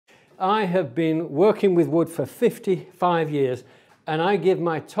I have been working with wood for 55 years and I give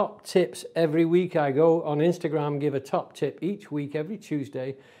my top tips every week. I go on Instagram, give a top tip each week, every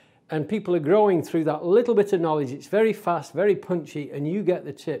Tuesday, and people are growing through that little bit of knowledge. It's very fast, very punchy, and you get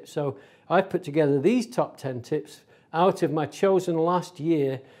the tips. So I've put together these top 10 tips out of my chosen last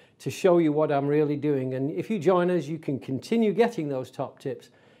year to show you what I'm really doing. And if you join us, you can continue getting those top tips.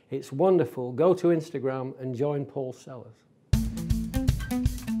 It's wonderful. Go to Instagram and join Paul Sellers.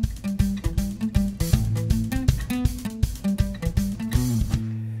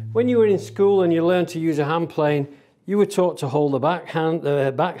 When you were in school and you learned to use a hand plane, you were taught to hold the back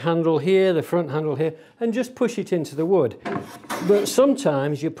handle here, the front handle here, and just push it into the wood. But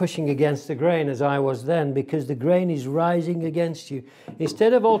sometimes you're pushing against the grain, as I was then, because the grain is rising against you.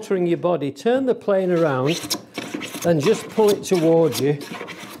 Instead of altering your body, turn the plane around and just pull it towards you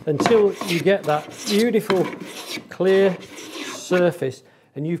until you get that beautiful, clear surface,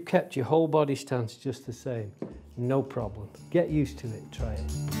 and you've kept your whole body stance just the same. No problem. Get used to it. Try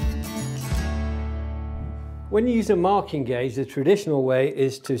it. When you use a marking gauge, the traditional way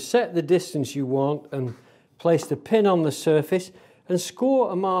is to set the distance you want and place the pin on the surface and score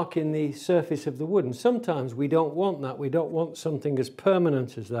a mark in the surface of the wood. And sometimes we don't want that. We don't want something as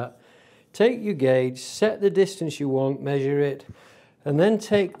permanent as that. Take your gauge, set the distance you want, measure it, and then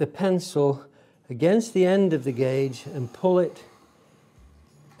take the pencil against the end of the gauge and pull it,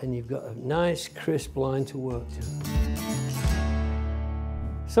 and you've got a nice crisp line to work to.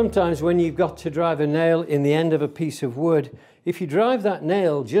 Sometimes when you've got to drive a nail in the end of a piece of wood, if you drive that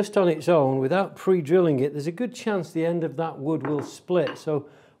nail just on its own without pre-drilling it, there's a good chance the end of that wood will split. So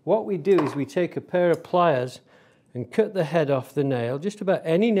what we do is we take a pair of pliers and cut the head off the nail. Just about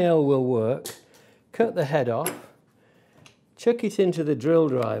any nail will work. Cut the head off, chuck it into the drill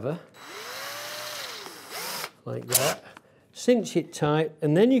driver, like that. Cinch it tight,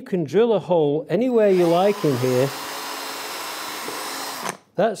 and then you can drill a hole anywhere you like in here.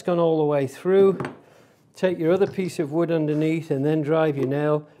 That's gone all the way through. Take your other piece of wood underneath and then drive your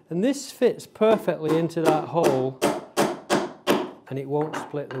nail. And this fits perfectly into that hole and it won't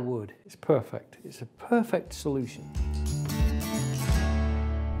split the wood. It's perfect. It's a perfect solution.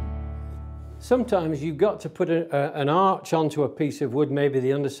 Sometimes you've got to put an arch onto a piece of wood, maybe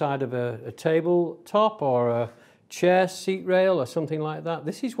the underside of a tabletop or a chair seat rail or something like that.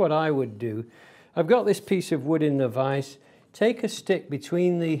 This is what I would do. I've got this piece of wood in the vise. Take a stick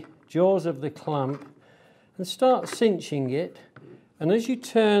between the jaws of the clamp and start cinching it. And as you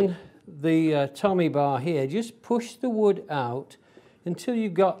turn the Tommy bar here, just push the wood out until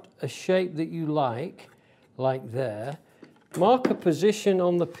you've got a shape that you like there. Mark a position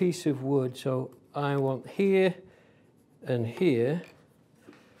on the piece of wood. So I want here and here.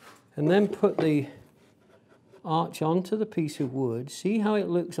 And then put the arch onto the piece of wood. See how it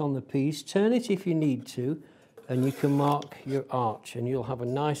looks on the piece. Turn it if you need to. And you can mark your arch and you'll have a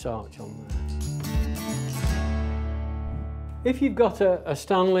nice arch on there. If you've got a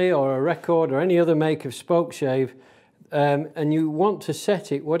Stanley or a Record or any other make of spoke shave and you want to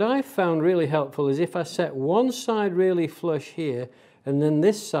set it, what I've found really helpful is if I set one side really flush here and then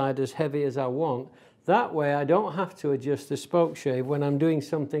this side as heavy as I want, that way I don't have to adjust the spoke shave when I'm doing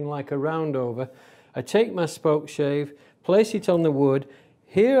something like a roundover. I take my spoke shave, place it on the wood.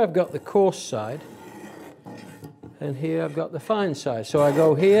 Here I've got the coarse side, and here I've got the fine side. So I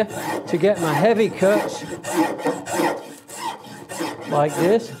go here to get my heavy cuts, like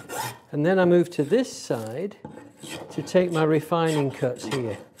this, and then I move to this side to take my refining cuts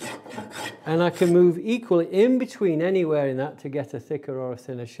here. And I can move equally in between anywhere in that to get a thicker or a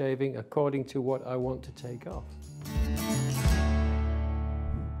thinner shaving according to what I want to take off.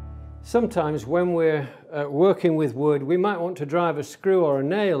 Sometimes when we're working with wood, we might want to drive a screw or a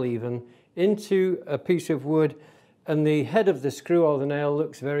nail even into a piece of wood and the head of the screw or the nail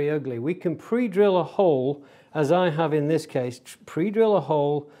looks very ugly. We can pre-drill a hole, as I have in this case, pre-drill a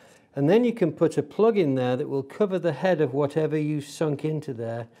hole, and then you can put a plug in there that will cover the head of whatever you sunk into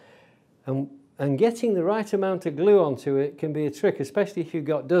there. And getting the right amount of glue onto it can be a trick, especially if you've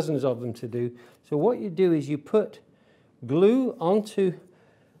got dozens of them to do. So what you do is you put glue onto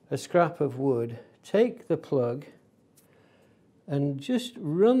a scrap of wood, take the plug, and just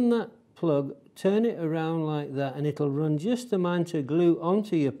run that plug, turn it around like that, and it'll run just the amount of glue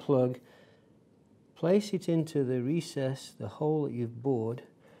onto your plug. Place it into the recess, the hole that you've bored,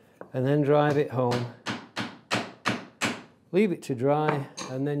 and then drive it home. Leave it to dry,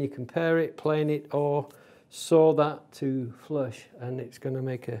 and then you can pare it, plane it, or saw that to flush, and it's going to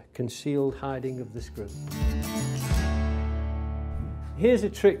make a concealed hiding of the screw. Here's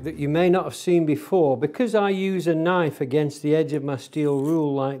a trick that you may not have seen before. Because I use a knife against the edge of my steel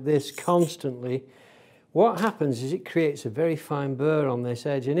rule like this constantly, what happens is it creates a very fine burr on this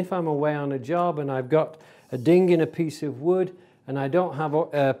edge. And if I'm away on a job and I've got a ding in a piece of wood and I don't have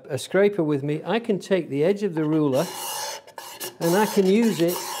a scraper with me, I can take the edge of the ruler and I can use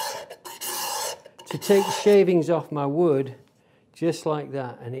it to take shavings off my wood just like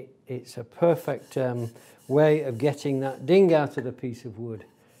that. And it's a perfect way of getting that ding out of the piece of wood.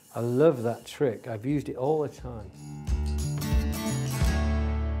 I love that trick. I've used it all the time.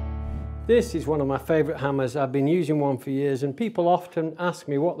 This is one of my favourite hammers. I've been using one for years, and people often ask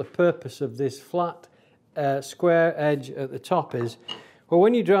me what the purpose of this flat square edge at the top is. Well,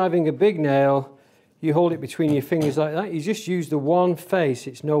 when you're driving a big nail, you hold it between your fingers like that. You just use the one face,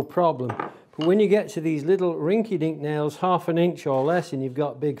 it's no problem. But when you get to these little rinky-dink nails, 1/2 inch or less, and you've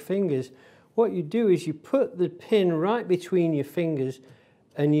got big fingers, what you do is you put the pin right between your fingers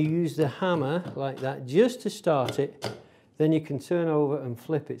and you use the hammer like that just to start it. Then you can turn over and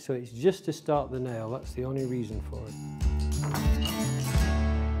flip it, so it's just to start the nail. That's the only reason for it.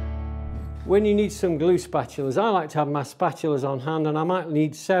 When you need some glue spatulas, I like to have my spatulas on hand, and I might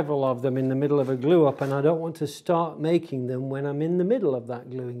need several of them in the middle of a glue up, and I don't want to start making them when I'm in the middle of that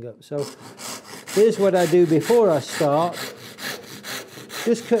gluing up. So here's what I do before I start.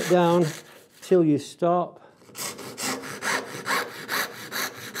 Just cut down till you stop,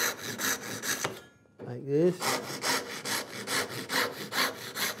 like this.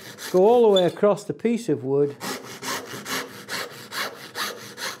 Go all the way across the piece of wood,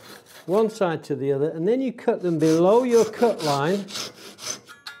 one side to the other, and then you cut them below your cut line,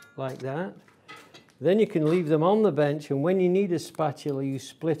 like that. Then you can leave them on the bench, and when you need a spatula, you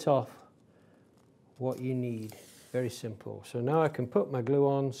split off what you need. Very simple. So now I can put my glue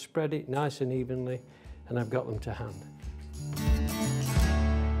on, spread it nice and evenly, and I've got them to hand.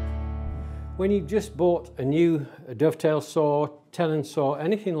 When you've just bought a new dovetail saw, tenon saw,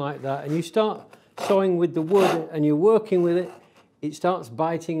 anything like that, and you start sawing with the wood and you're working with it, it starts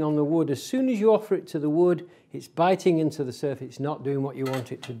biting on the wood. As soon as you offer it to the wood, it's biting into the surface. It's not doing what you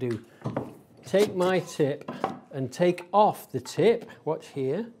want it to do. Take my tip and take off the tip. Watch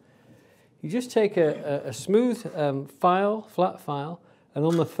here. You just take a smooth flat file, and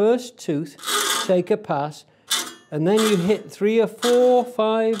on the first tooth, take a pass, and then you hit 3 or 4,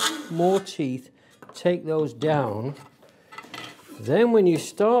 5 more teeth, take those down. Then when you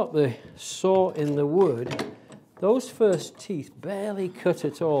start the saw in the wood, those first teeth barely cut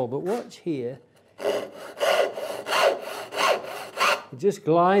at all, but watch here. It just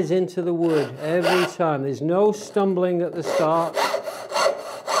glides into the wood every time. There's no stumbling at the start.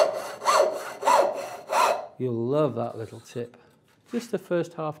 You'll love that little tip. Just the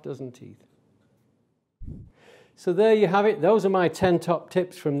first 6 teeth. So there you have it. Those are my 10 top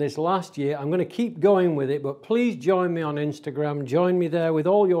tips from this last year. I'm going to keep going with it, but please join me on Instagram. Join me there with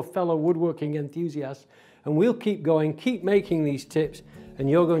all your fellow woodworking enthusiasts, and we'll keep going, keep making these tips, and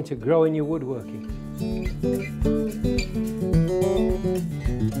you're going to grow in your woodworking.